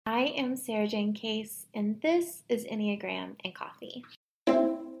I am Sarah Jane Case, and this is Enneagram and Coffee.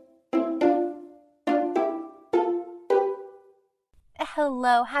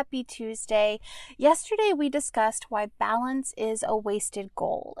 Hello, happy Tuesday. Yesterday we discussed why balance is a wasted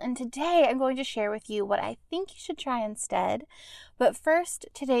goal, and today I'm going to share with you what I think you should try instead. But first,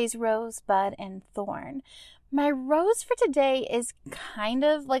 today's rose, bud, and thorn. My rose for today is kind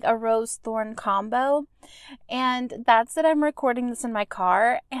of like a rose thorn combo, and that's that I'm recording this in my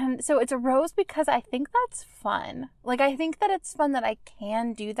car. And so it's a rose because I think that's fun. I think that it's fun that I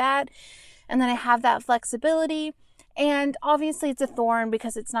can do that and that I have that flexibility. And obviously it's a thorn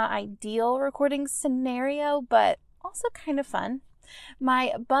because it's not ideal recording scenario, but also kind of fun.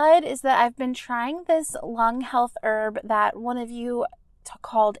 My bud is that I've been trying this lung health herb that one of you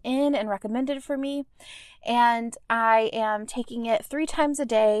called in and recommended for me. And I am taking it 3 times a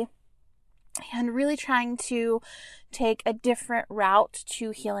day and really trying to take a different route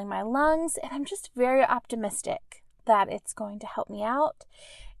to healing my lungs. And I'm just very optimistic that it's going to help me out.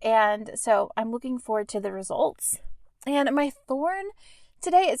 And so I'm looking forward to the results. And my thorn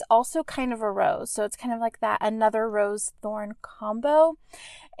today is also kind of a rose. So it's kind of like that another rose thorn combo.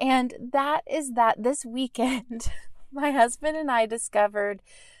 And that is that this weekend, my husband and I discovered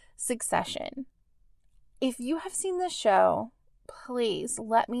Succession. If you have seen the show, please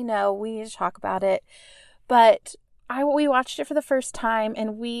let me know. We need to talk about it. But we watched it for the first time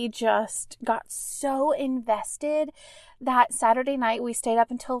and we just got so invested that Saturday night we stayed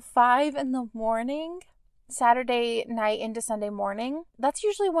up until 5 a.m. Saturday night into Sunday morning. That's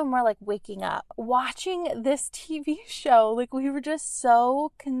usually when we're waking up. Watching this TV show, we were just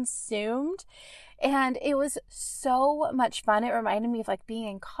so consumed. And it was so much fun. It reminded me of being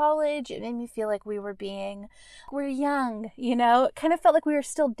in college. It made me feel like we're young, It kind of felt like we were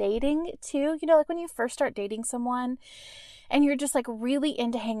still dating too. When you first start dating someone and you're just really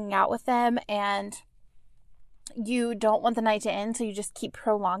into hanging out with them and you don't want the night to end, so you just keep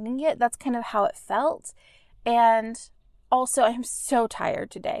prolonging it. That's kind of how it felt. And also, I'm so tired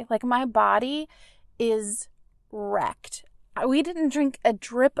today. My body is wrecked. We didn't drink a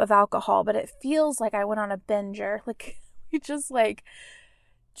drip of alcohol, but it feels like I went on a binger.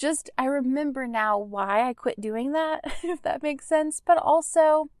 I remember now why I quit doing that, if that makes sense. But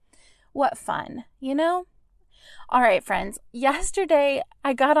also, what fun, All right, friends. Yesterday,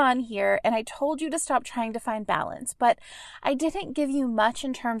 I got on here and I told you to stop trying to find balance, but I didn't give you much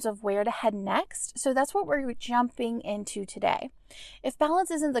in terms of where to head next. So that's what we're jumping into today. If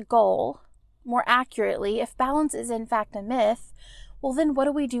balance isn't the goal, more accurately, if balance is in fact a myth, well, then what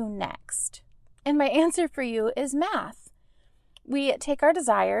do we do next? And my answer for you is math. We take our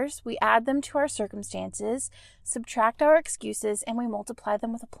desires, we add them to our circumstances, subtract our excuses, and we multiply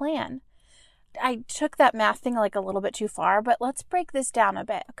them with a plan. I took that math thing a little bit too far, but let's break this down a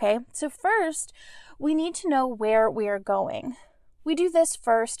bit, okay? So first, we need to know where we are going. We do this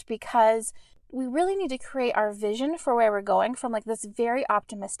first because we really need to create our vision for where we're going from this very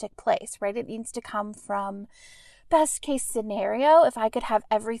optimistic place, right? It needs to come from best case scenario. If I could have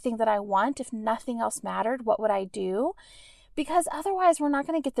everything that I want, if nothing else mattered, what would I do? Because otherwise we're not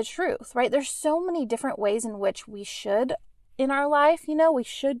going to get the truth, right? There's so many different ways in which we should in our life, we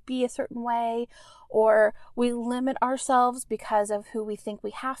should be a certain way, or we limit ourselves because of who we think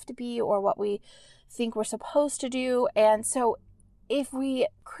we have to be or what we think we're supposed to do. And so if we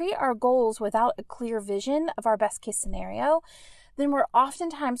create our goals without a clear vision of our best case scenario, then we're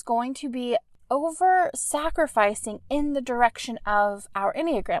oftentimes going to be over sacrificing in the direction of our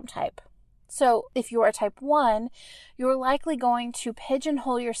Enneagram type. So if you are a type 1, you're likely going to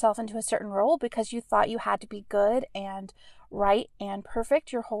pigeonhole yourself into a certain role because you thought you had to be good and right and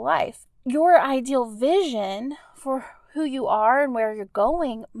perfect your whole life. Your ideal vision for who you are and where you're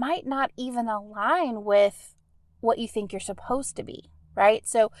going might not even align with what you think you're supposed to be, right?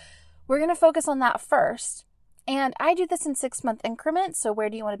 So we're going to focus on that first. And I do this in 6-month increments. So where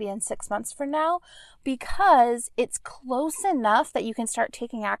do you want to be in 6 months from now? Because it's close enough that you can start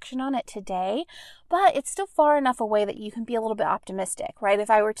taking action on it today, but it's still far enough away that you can be a little bit optimistic, right?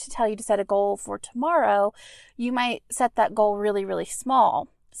 If I were to tell you to set a goal for tomorrow, you might set that goal really, really small.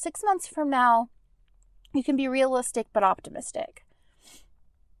 6 months from now, you can be realistic but optimistic.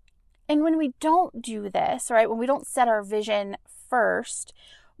 And when we don't do this, right, when we don't set our vision first,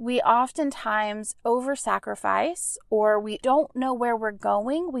 we oftentimes over-sacrifice, or we don't know where we're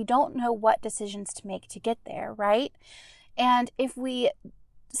going. We don't know what decisions to make to get there, right? And if we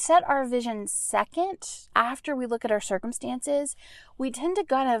set our vision second after we look at our circumstances, we tend to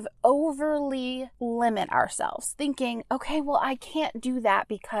kind of overly limit ourselves, thinking, okay, well, I can't do that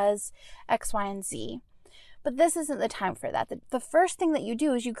because X, Y, and Z. But this isn't the time for that. The first thing that you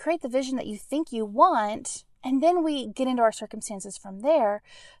do is you create the vision that you think you want, and then we get into our circumstances from there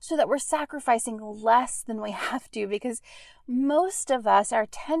so that we're sacrificing less than we have to, because most of us, our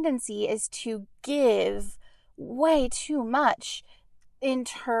tendency is to give way too much in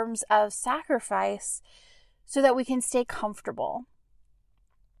terms of sacrifice so that we can stay comfortable.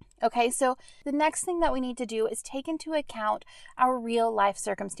 Okay, so the next thing that we need to do is take into account our real life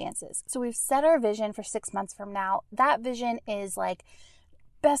circumstances. So we've set our vision for 6 months from now. That vision is like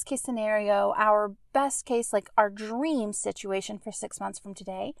best case scenario, our best case, like our dream situation for 6 months from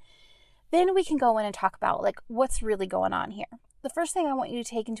today. Then we can go in and talk about like what's really going on here. The first thing I want you to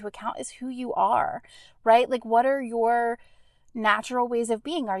take into account is who you are, right? Like, what are your natural ways of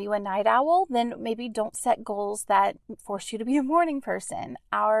being? Are you a night owl? Then maybe don't set goals that force you to be a morning person.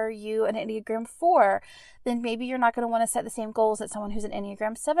 Are you an Enneagram 4? Then maybe you're not going to want to set the same goals that someone who's an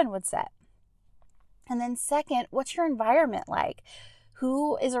Enneagram 7 would set. And then second, what's your environment like?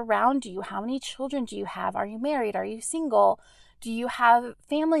 Who is around you? How many children do you have? Are you married? Are you single? Do you have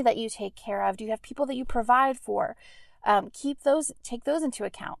family that you take care of? Do you have people that you provide for? Take those into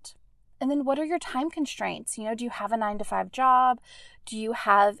account. And then what are your time constraints? Do you have a 9-to-5 job?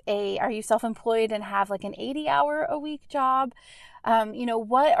 Are you self-employed and have like an 80-hour-a-week job?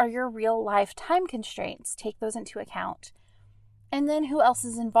 What are your real life time constraints? Take those into account. And then who else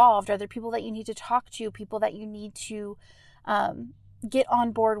is involved? Are there people that you need to talk to? People that you need to get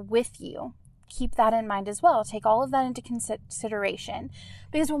on board with you? Keep that in mind as well. Take all of that into consideration.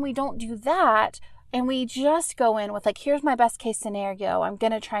 Because when we don't do that, and we just go in with like, here's my best case scenario, I'm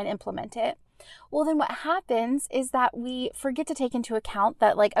going to try and implement it. Well, then what happens is that we forget to take into account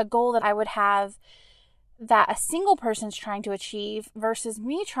that like a goal that I would have that a single person's trying to achieve versus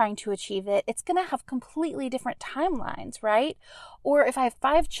me trying to achieve it, it's going to have completely different timelines, right? Or if I have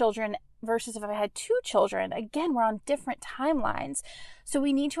 5 children versus if I had 2 children, again, we're on different timelines. So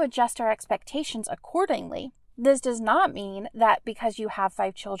we need to adjust our expectations accordingly. This does not mean that because you have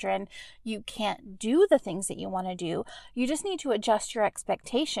 5 children, you can't do the things that you want to do. You just need to adjust your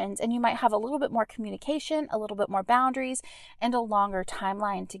expectations, and you might have a little bit more communication, a little bit more boundaries, and a longer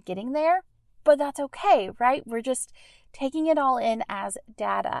timeline to getting there. But that's okay, right? We're just taking it all in as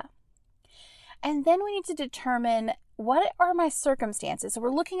data. And then we need to determine, what are my circumstances? So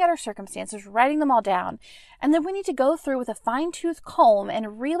we're looking at our circumstances, writing them all down. And then we need to go through with a fine-tooth comb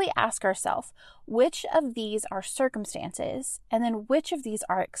and really ask ourselves, which of these are circumstances? And then which of these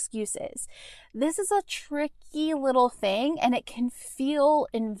are excuses? This is a tricky little thing, and it can feel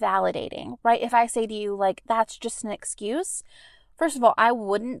invalidating, right? If I say to you, like, that's just an excuse. First of all, I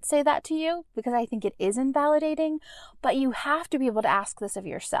wouldn't say that to you because I think it is invalidating, but you have to be able to ask this of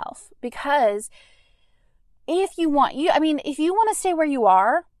yourself, because if you want to stay where you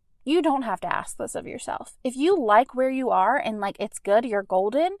are, you don't have to ask this of yourself. If you like where you are and like it's good, you're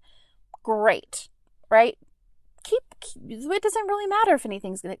golden, great, right? It doesn't really matter if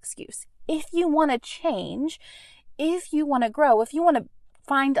anything's an excuse. If you want to change, if you want to grow, if you want to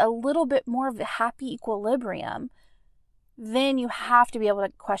find a little bit more of a happy equilibrium, then you have to be able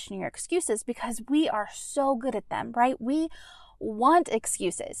to question your excuses, because we are so good at them, right? We want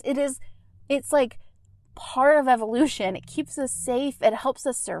excuses. It's like part of evolution. It keeps us safe. It helps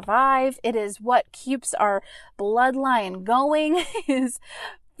us survive. It is what keeps our bloodline going is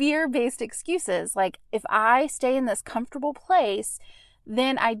fear-based excuses. Like, if I stay in this comfortable place,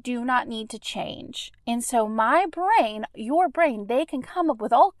 then I do not need to change. And so my brain, your brain, they can come up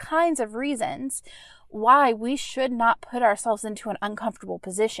with all kinds of reasons why we should not put ourselves into an uncomfortable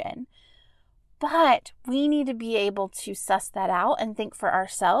position. But we need to be able to suss that out and think for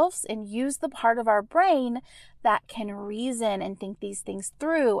ourselves and use the part of our brain that can reason and think these things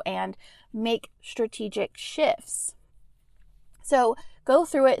through and make strategic shifts. So go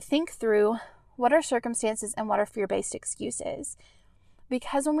through it, think through what are circumstances and what are fear-based excuses.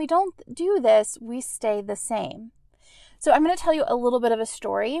 Because when we don't do this, we stay the same. So I'm going to tell you a little bit of a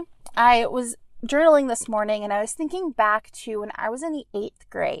story. I was journaling this morning and I was thinking back to when I was in the 8th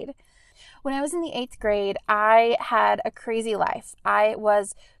grade. When I was in the 8th grade, I had a crazy life. I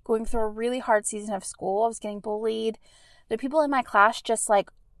was going through a really hard season of school. I was getting bullied. The people in my class just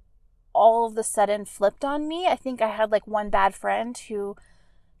like all of the sudden flipped on me. I think I had like one bad friend who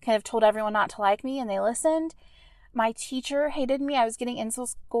kind of told everyone not to like me and they listened. My teacher hated me. I was getting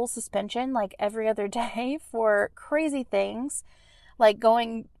in-school suspension like every other day for crazy things, like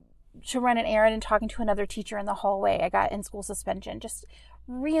going to run an errand and talking to another teacher in the hallway. I got in-school suspension. Just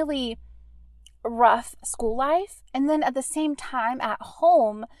really rough school life. And then at the same time at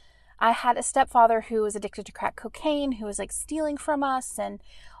home, I had a stepfather who was addicted to crack cocaine, who was like stealing from us and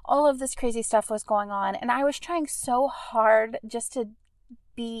all of this crazy stuff was going on. And I was trying so hard just to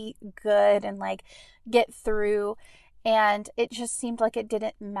be good and like get through. And it just seemed like it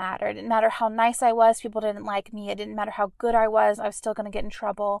didn't matter. It didn't matter how nice I was. People didn't like me. It didn't matter how good I was still going to get in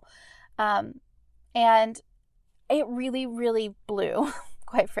trouble. And it really, really blew,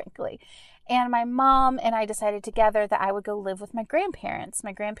 quite frankly. And my mom and I decided together that I would go live with my grandparents.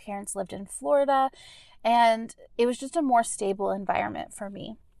 My grandparents lived in Florida, and it was just a more stable environment for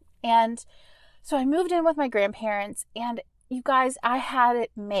me. And so I moved in with my grandparents, and you guys, I had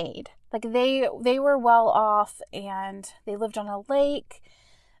it made. Like they were well off, and they lived on a lake.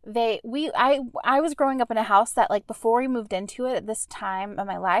 I was growing up in a house that, like, before we moved into it at this time of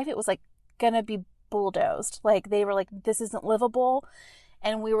my life, it was like gonna be bulldozed. Like, they were like, this isn't livable.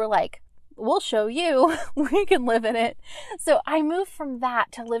 And we were like, we'll show you. We can live in it. So I moved from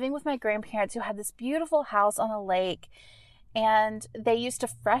that to living with my grandparents, who had this beautiful house on a lake. And they used to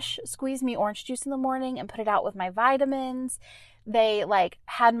fresh squeeze me orange juice in the morning and put it out with my vitamins. They like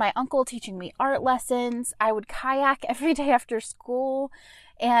had my uncle teaching me art lessons. I would kayak every day after school.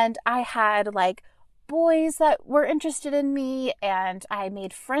 And I had like boys that were interested in me, and I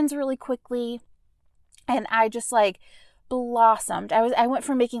made friends really quickly. And I just like blossomed. I went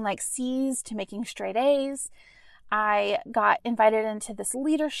from making like C's to making straight A's. I got invited into this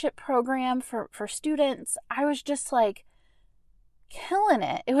leadership program for students. I was just like killing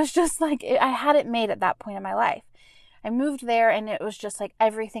it. It was just like, I had it made at that point in my life. I moved there, and it was just like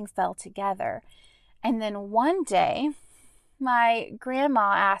everything fell together. And then one day, my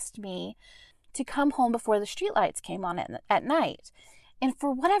grandma asked me to come home before the streetlights came on at night. And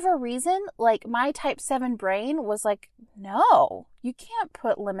for whatever reason, like, my type 7 brain was like, no, you can't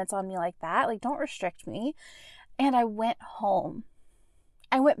put limits on me like that. Like, don't restrict me. And I went home.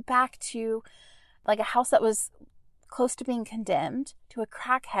 I went back to like a house that was close to being condemned, to a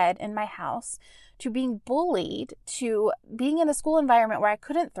crackhead in my house, to being bullied, to being in a school environment where I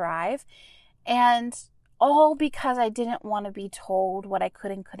couldn't thrive, and all because I didn't want to be told what I could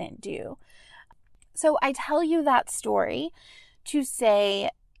and couldn't do. So I tell you that story to say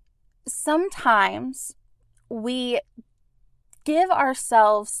sometimes we give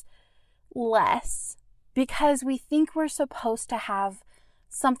ourselves less because we think we're supposed to have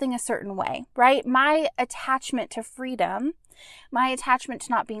something a certain way, right? My attachment to freedom, my attachment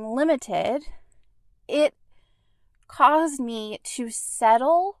to not being limited, it caused me to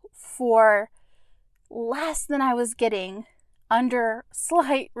settle for less than I was getting under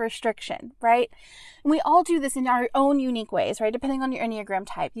slight restriction, right? And we all do this in our own unique ways, right? Depending on your Enneagram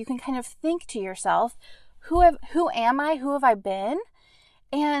type, you can kind of think to yourself, who am I? Who have I been?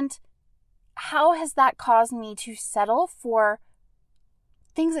 And how has that caused me to settle for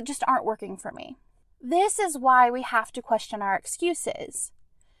things that just aren't working for me? This is why we have to question our excuses.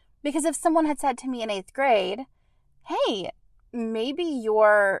 Because if someone had said to me in 8th grade, hey, maybe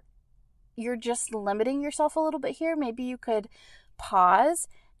you're just limiting yourself a little bit here. Maybe you could pause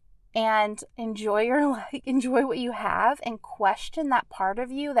and enjoy your life, enjoy what you have, and question that part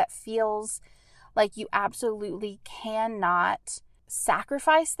of you that feels like you absolutely cannot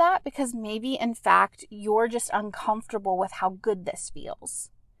sacrifice that, because maybe in fact you're just uncomfortable with how good this feels.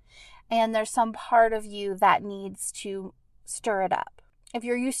 And there's some part of you that needs to stir it up. If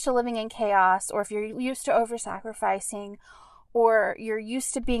you're used to living in chaos, or if you're used to over-sacrificing, or you're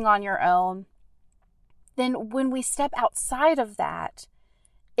used to being on your own, then when we step outside of that,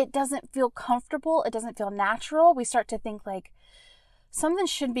 it doesn't feel comfortable. It doesn't feel natural. We start to think like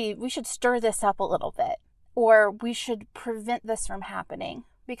we should stir this up a little bit, or we should prevent this from happening,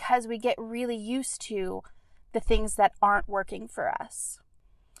 because we get really used to the things that aren't working for us.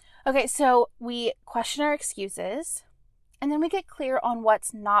 Okay, so we question our excuses, and then we get clear on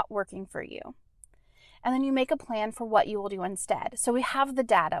what's not working for you. And then you make a plan for what you will do instead. So we have the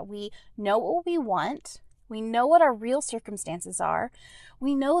data. We know what we want. We know what our real circumstances are.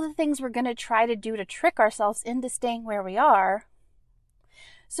 We know the things we're going to try to do to trick ourselves into staying where we are.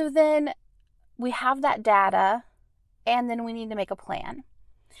 So then we have that data, and then we need to make a plan.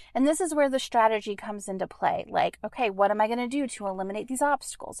 And this is where the strategy comes into play. Like, okay, what am I going to do to eliminate these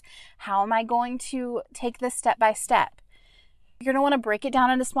obstacles? How am I going to take this step by step? You're going to want to break it down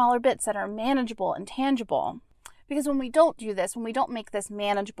into smaller bits that are manageable and tangible. Because when we don't do this, when we don't make this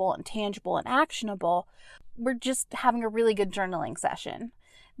manageable and tangible and actionable, we're just having a really good journaling session.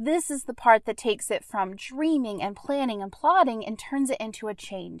 This is the part that takes it from dreaming and planning and plotting and turns it into a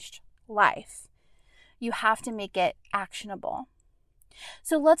changed life. You have to make it actionable.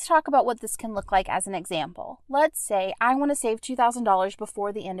 So let's talk about what this can look like as an example. Let's say I want to save $2,000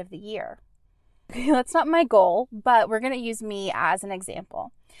 before the end of the year. That's not my goal, but we're going to use me as an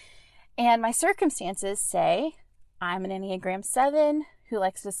example. And my circumstances say I'm an Enneagram 7 who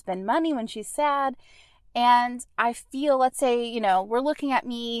likes to spend money when she's sad. And I feel, let's say, we're looking at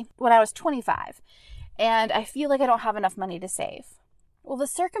me when I was 25 and I feel like I don't have enough money to save. Well, the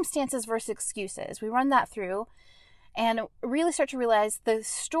circumstances versus excuses, we run that through and really start to realize the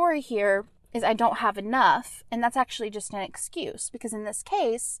story here is I don't have enough. And that's actually just an excuse, because in this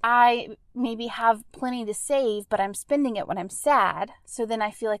case, I maybe have plenty to save, but I'm spending it when I'm sad. So then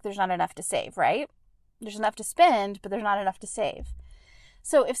I feel like there's not enough to save, right? There's enough to spend, but there's not enough to save.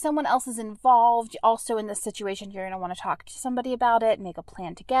 So if someone else is involved also in this situation, you're going to want to talk to somebody about it, make a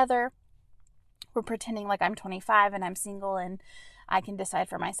plan together. We're pretending like I'm 25 and I'm single and I can decide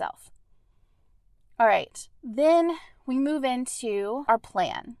for myself. All right, then we move into our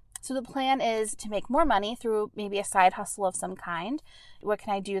plan. So the plan is to make more money through maybe a side hustle of some kind. What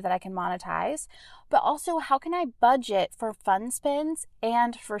can I do that I can monetize? But also, how can I budget for fun spends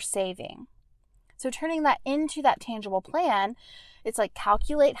and for saving? So turning that into that tangible plan, it's like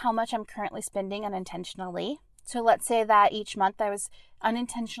calculate how much I'm currently spending unintentionally. So let's say that each month I was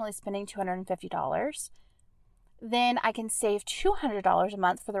unintentionally spending $250. Then I can save $200 a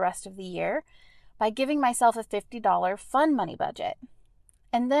month for the rest of the year by giving myself a $50 fun money budget.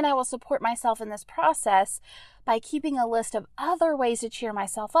 And then I will support myself in this process by keeping a list of other ways to cheer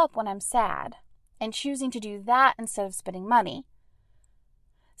myself up when I'm sad and choosing to do that instead of spending money.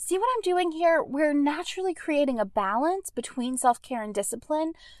 See what I'm doing here? We're naturally creating a balance between self-care and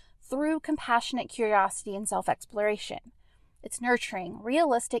discipline through compassionate curiosity and self-exploration. It's nurturing,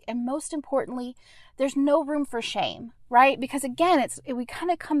 realistic, and most importantly, there's no room for shame, right? Because again, we kind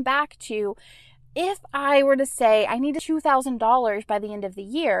of come back to, if I were to say I need $2,000 by the end of the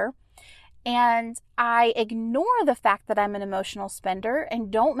year and I ignore the fact that I'm an emotional spender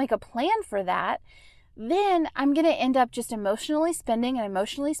and don't make a plan for that, then I'm going to end up just emotionally spending and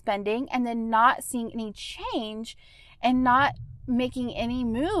then not seeing any change and not making any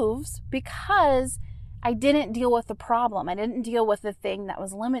moves because I didn't deal with the problem. I didn't deal with the thing that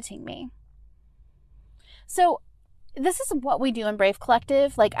was limiting me. So this is what we do in Brave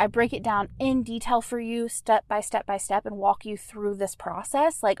Collective. Like, I break it down in detail for you step by step and walk you through this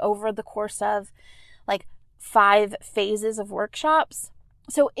process, like over the course of like 5 phases of workshops.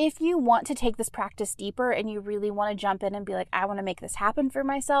 So if you want to take this practice deeper and you really want to jump in and be like, I want to make this happen for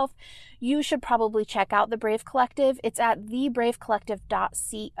myself, you should probably check out the Brave Collective. It's at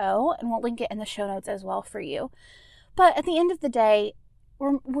thebravecollective.co, and we'll link it in the show notes as well for you. But at the end of the day,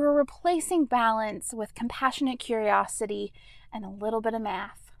 we're replacing balance with compassionate curiosity and a little bit of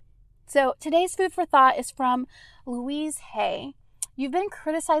math. So today's food for thought is from Louise Hay. You've been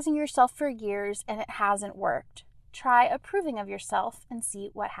criticizing yourself for years and it hasn't worked. Try approving of yourself and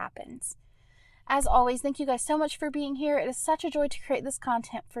see what happens. As always, thank you guys so much for being here. It is such a joy to create this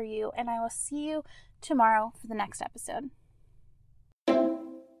content for you, and I will see you tomorrow for the next episode.